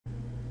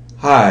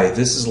Hi,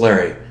 this is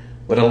Larry.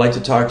 What I'd like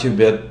to talk to you a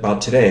bit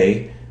about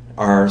today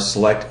are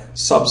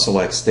sub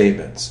select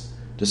statements.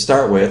 To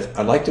start with,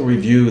 I'd like to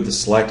review the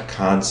select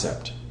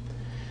concept.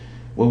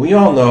 Well, we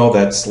all know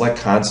that select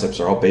concepts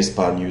are all based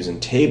upon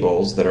using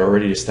tables that are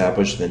already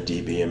established in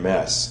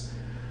DBMS.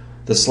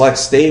 The select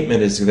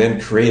statement is then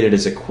created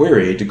as a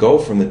query to go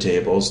from the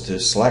tables to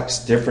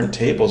select different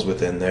tables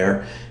within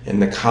there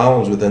and the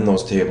columns within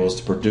those tables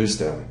to produce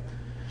them.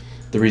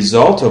 The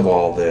result of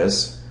all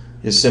this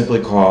is simply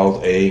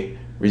called a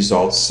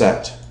result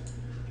set.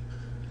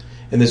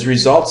 And this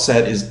result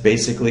set is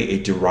basically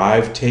a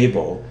derived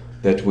table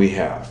that we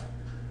have.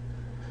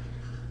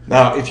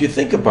 Now, if you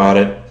think about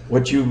it,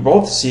 what you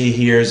both see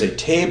here is a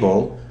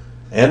table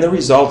and the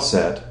result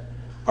set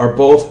are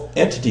both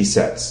entity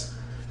sets,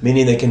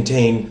 meaning they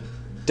contain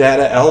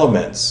data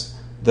elements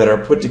that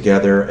are put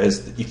together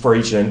as for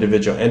each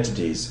individual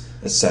entities,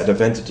 a set of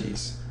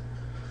entities.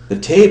 The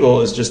table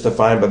is just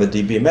defined by the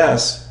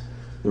DBMS.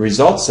 The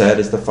result set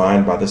is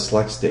defined by the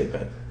select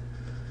statement.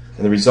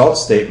 And the result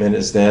statement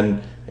is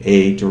then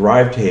a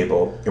derived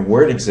table, and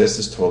where it exists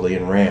is totally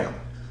in RAM.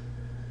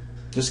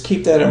 Just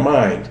keep that in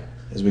mind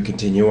as we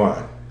continue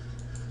on.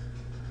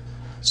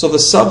 So the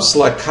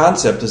sub-select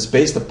concept is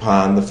based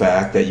upon the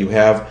fact that you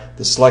have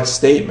the select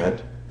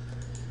statement,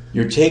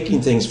 you're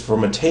taking things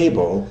from a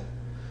table,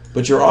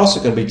 but you're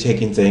also going to be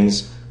taking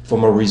things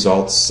from a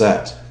result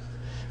set.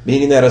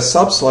 Meaning that a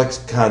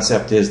sub-select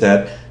concept is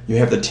that you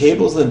have the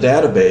tables in the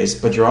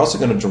database, but you're also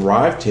going to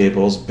derive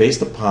tables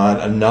based upon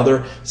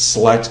another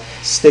select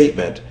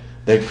statement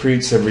that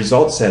creates a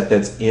result set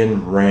that's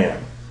in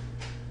RAM.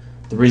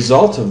 The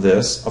result of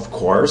this, of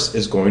course,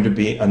 is going to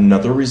be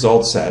another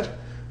result set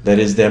that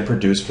is then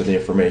produced for the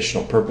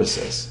informational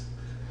purposes.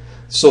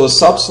 So the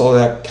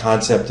sub-select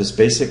concept is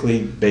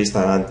basically based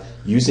on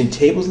using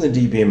tables in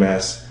the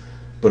DBMS,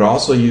 but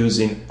also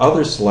using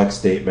other select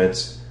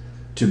statements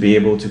to be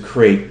able to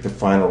create the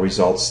final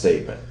result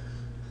statement.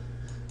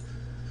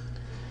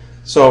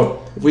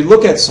 So if we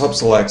look at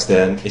sub-selects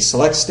then, a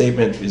select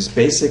statement is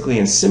basically,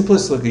 in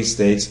simplistically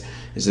states,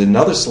 is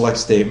another select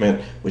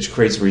statement which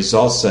creates a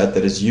result set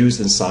that is used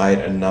inside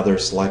another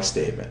select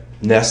statement.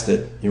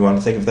 Nested, you want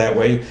to think of it that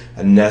way,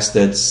 a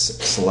nested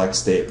select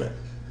statement.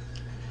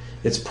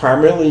 It's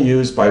primarily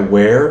used by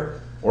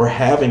where or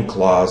having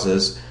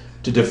clauses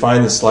to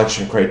define the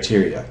selection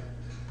criteria.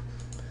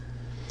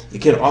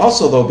 It can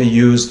also, though, be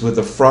used with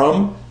the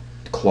from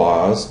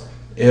clause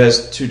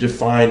as to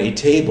define a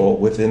table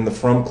within the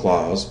from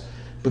clause,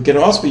 but can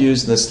also be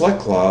used in the select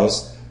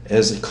clause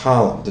as a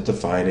column to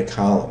define a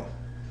column.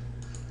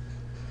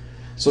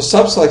 So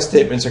sub-select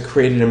statements are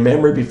created in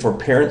memory before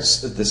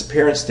this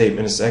parent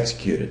statement is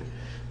executed,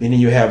 meaning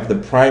you have the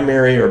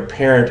primary or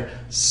parent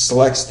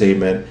select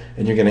statement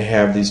and you're going to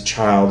have these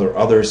child or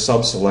other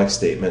sub-select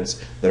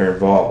statements that are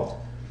involved.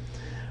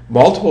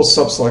 Multiple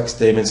sub-select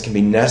statements can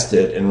be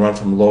nested and run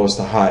from lowest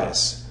to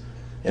highest.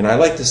 And I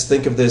like to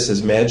think of this as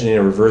imagining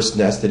a reverse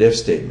nested if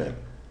statement.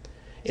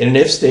 In an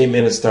if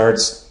statement, it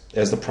starts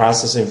as the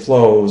processing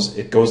flows,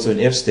 it goes to an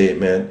if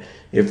statement.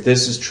 If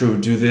this is true,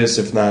 do this.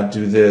 If not,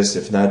 do this.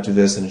 If not, do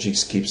this. And it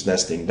just keeps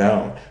nesting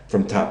down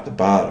from top to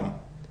bottom.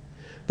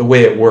 The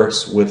way it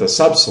works with a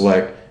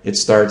sub-select, it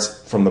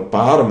starts from the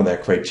bottom of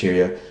that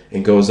criteria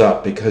and goes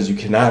up, because you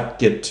cannot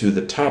get to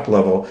the top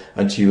level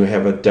until you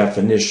have a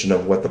definition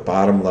of what the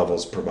bottom level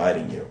is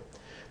providing you.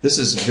 This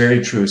is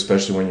very true,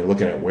 especially when you're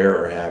looking at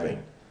where or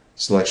having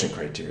selection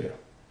criteria.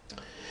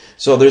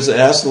 So there's an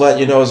ask to let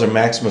you know is a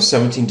maximum of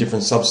 17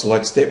 different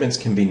sub-select statements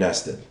can be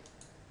nested.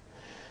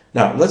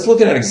 Now let's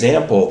look at an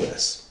example of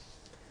this.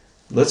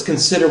 Let's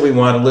consider we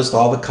want to list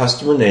all the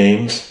customer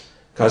names,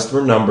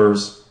 customer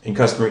numbers, and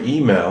customer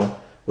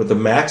email with a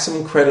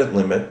maximum credit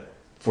limit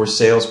for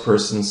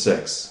salesperson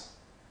 6.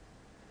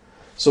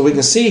 So we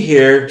can see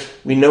here,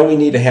 we know we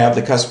need to have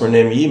the customer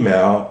name,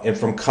 email, and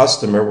from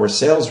customer where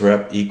sales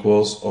rep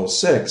equals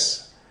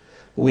 06.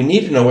 But we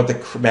need to know what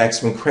the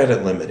maximum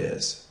credit limit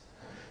is.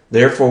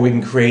 Therefore, we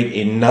can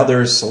create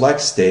another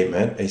select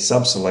statement, a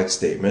sub-select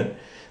statement,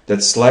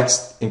 that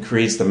selects and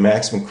creates the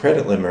maximum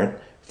credit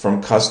limit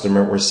from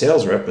customer where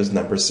sales rep is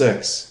number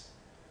 6.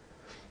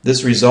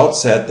 This result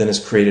set then is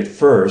created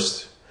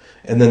first,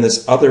 and then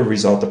this other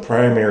result, the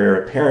primary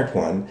or apparent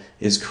one,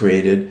 is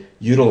created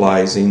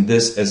utilizing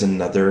this as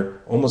another,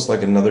 almost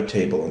like another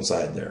table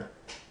inside there.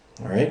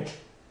 All right?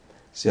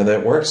 See how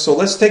that works? So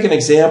let's take an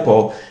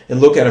example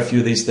and look at a few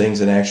of these things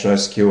in Action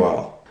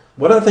SQL.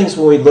 One of the things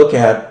when we look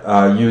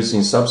at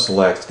using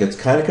sub-selects gets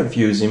kind of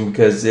confusing,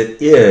 because it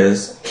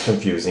is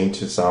confusing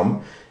to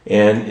some,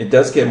 and it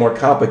does get more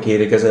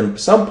complicated because at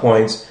some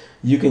points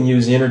you can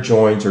use inner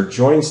joins or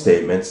join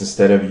statements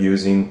instead of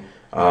using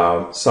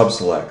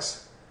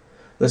sub-selects.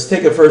 Let's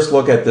take a first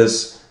look at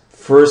this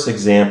first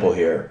example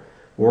here.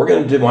 What we're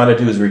going to want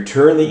to do is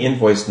return the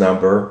invoice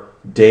number,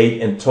 date,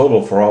 and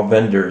total for all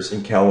vendors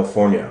in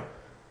California.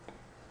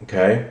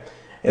 Okay?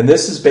 And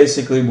this is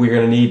basically, we're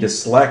going to need a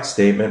select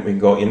statement. We can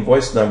go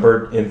invoice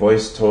number,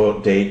 invoice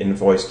total, date,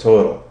 invoice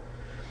total.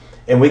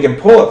 And we can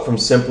pull it from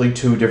simply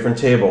two different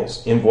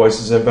tables,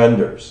 invoices and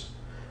vendors.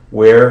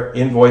 where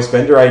invoice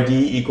vendor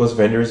ID equals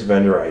vendor's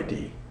vendor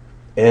ID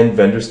and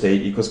vendor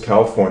state equals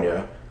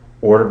California,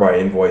 order by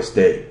invoice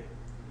date.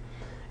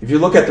 If you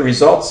look at the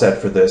result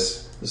set for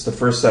this is the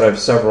first set. I have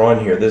several on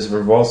here. This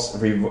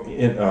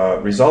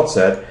result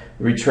set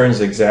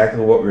returns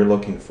exactly what we're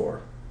looking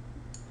for.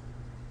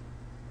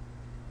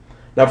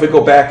 Now if we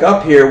go back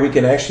up here, we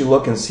can actually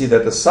look and see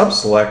that the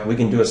sub-select, we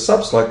can do a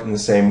sub-select in the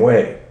same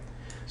way.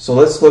 So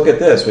let's look at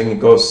this. We can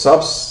go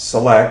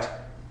sub-select,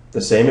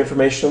 the same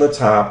information on the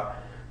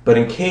top, but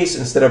in case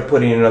instead of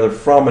putting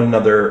from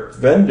another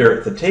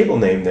vendor, the table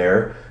name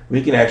there,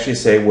 we can actually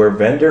say where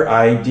vendor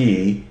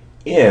ID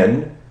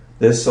in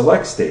this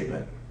select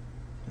statement.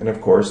 And of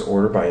course,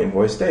 order by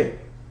invoice date.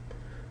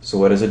 So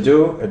what does it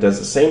do? It does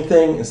the same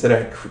thing. Instead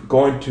of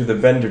going to the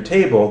vendor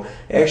table,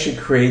 it actually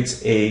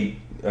creates a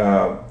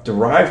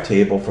derived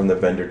table from the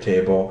vendor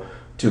table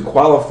to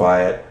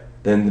qualify it,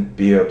 then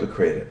be able to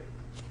create it.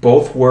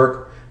 Both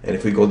work, and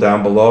if we go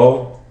down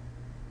below,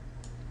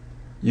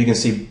 you can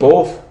see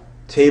both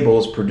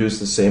tables produce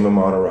the same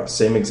amount of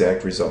same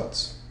exact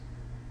results.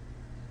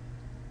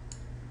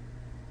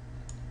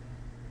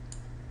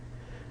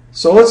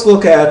 So let's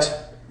look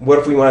at what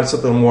if we wanted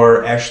something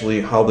more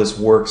actually how this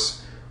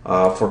works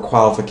for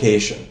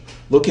qualification.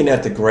 Looking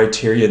at the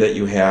criteria that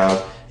you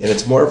have, and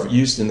it's more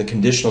used in the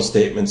conditional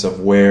statements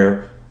of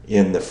where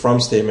in the from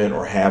statement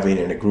or having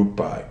in a group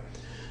by.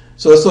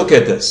 So let's look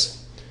at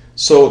this.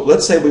 So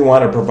let's say we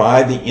want to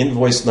provide the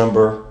invoice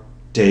number,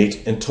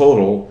 date, and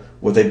total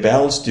with a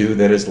balance due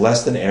that is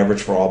less than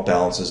average for all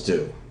balances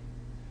due.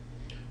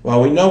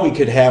 Well, we know we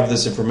could have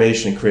this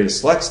information and create a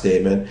select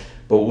statement,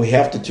 but what we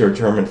have to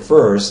determine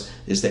first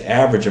is the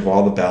average of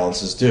all the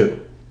balances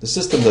due. The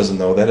system doesn't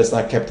know that. It's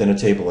not kept in a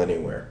table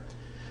anywhere.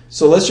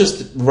 So let's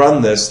just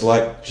run this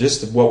like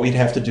just what we'd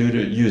have to do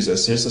to use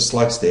this. Here's the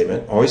select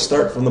statement. Always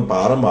start from the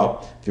bottom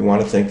up if you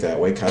want to think that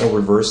way. Kind of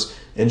reverse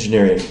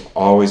engineering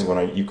always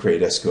when you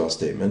create SQL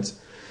statements.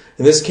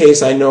 In this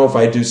case, I know if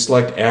I do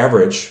select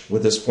average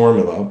with this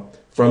formula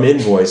from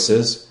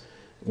invoices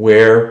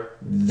where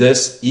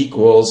this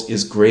equals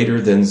is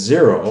greater than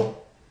 0,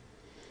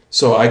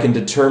 so I can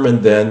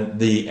determine then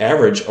the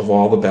average of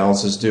all the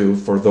balances due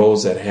for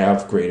those that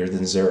have greater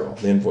than 0.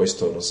 The invoice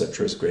total,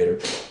 etc., is greater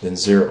than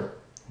 0.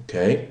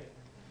 Okay?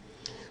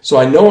 So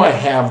I know I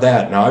have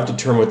that. Now I've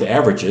determined what the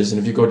average is, and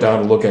if you go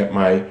down and look at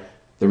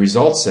the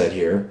results set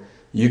here,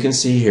 you can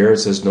see here it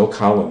says no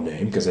column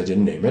name because I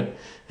didn't name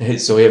it.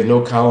 So we have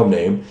no column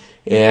name,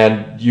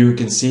 and you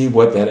can see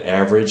what that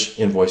average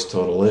invoice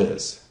total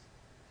is.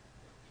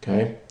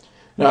 Okay?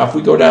 Now if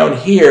we go down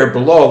here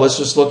below, let's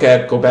just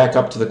go back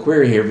up to the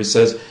query here. If it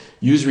says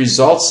use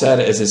result set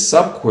as a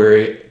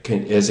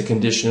subquery as a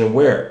condition and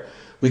where.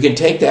 We can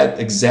take that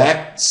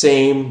exact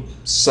same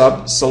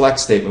sub-select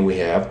statement we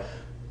have,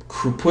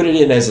 put it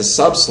in as a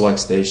sub-select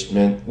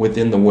statement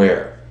within the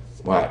where.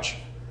 Watch.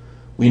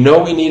 We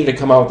know we needed to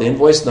come out with the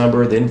invoice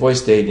number, the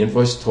invoice date,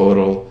 invoice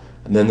total,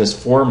 and then this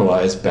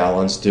formula is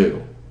balance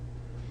due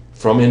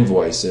from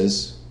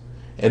invoices.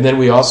 And then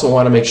we also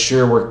want to make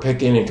sure we're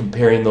picking and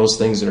comparing those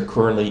things that are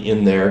currently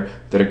in there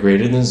that are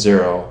greater than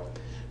 0.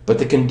 But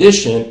the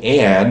condition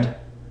and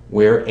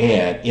where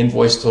and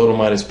invoice total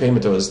minus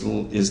payment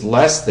total is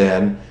less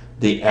than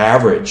the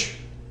average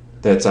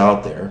that's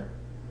out there,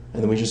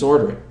 and then we just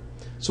order it.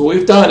 So what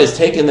we've done is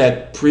taken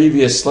that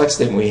previous select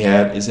statement we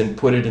had and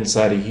put it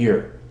inside of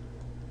here.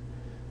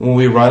 When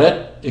we run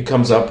it, it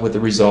comes up with the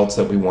results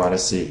that we want to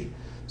see.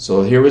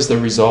 So here was the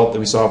result that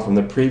we saw from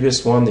the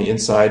previous one, the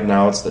inside.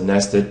 Now it's the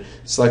nested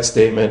select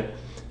statement,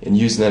 and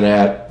using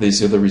that,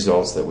 these are the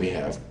results that we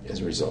have as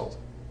a result.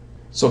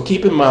 So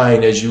keep in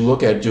mind as you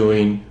look at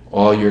doing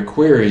all your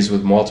queries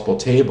with multiple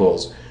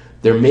tables,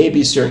 there may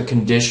be certain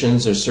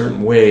conditions or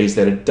certain ways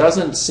that it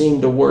doesn't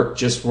seem to work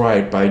just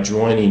right by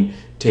joining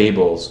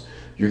tables.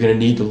 You're going to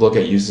need to look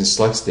at using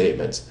select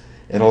statements.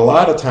 And a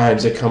lot of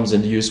times it comes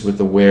into use with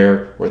the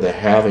where or the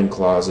having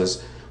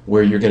clauses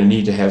where you're going to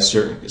need to have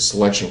certain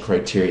selection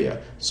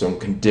criteria, some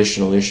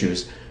conditional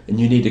issues, and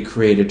you need to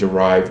create a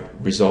derived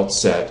result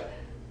set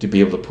to be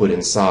able to put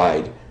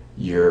inside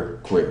your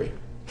query.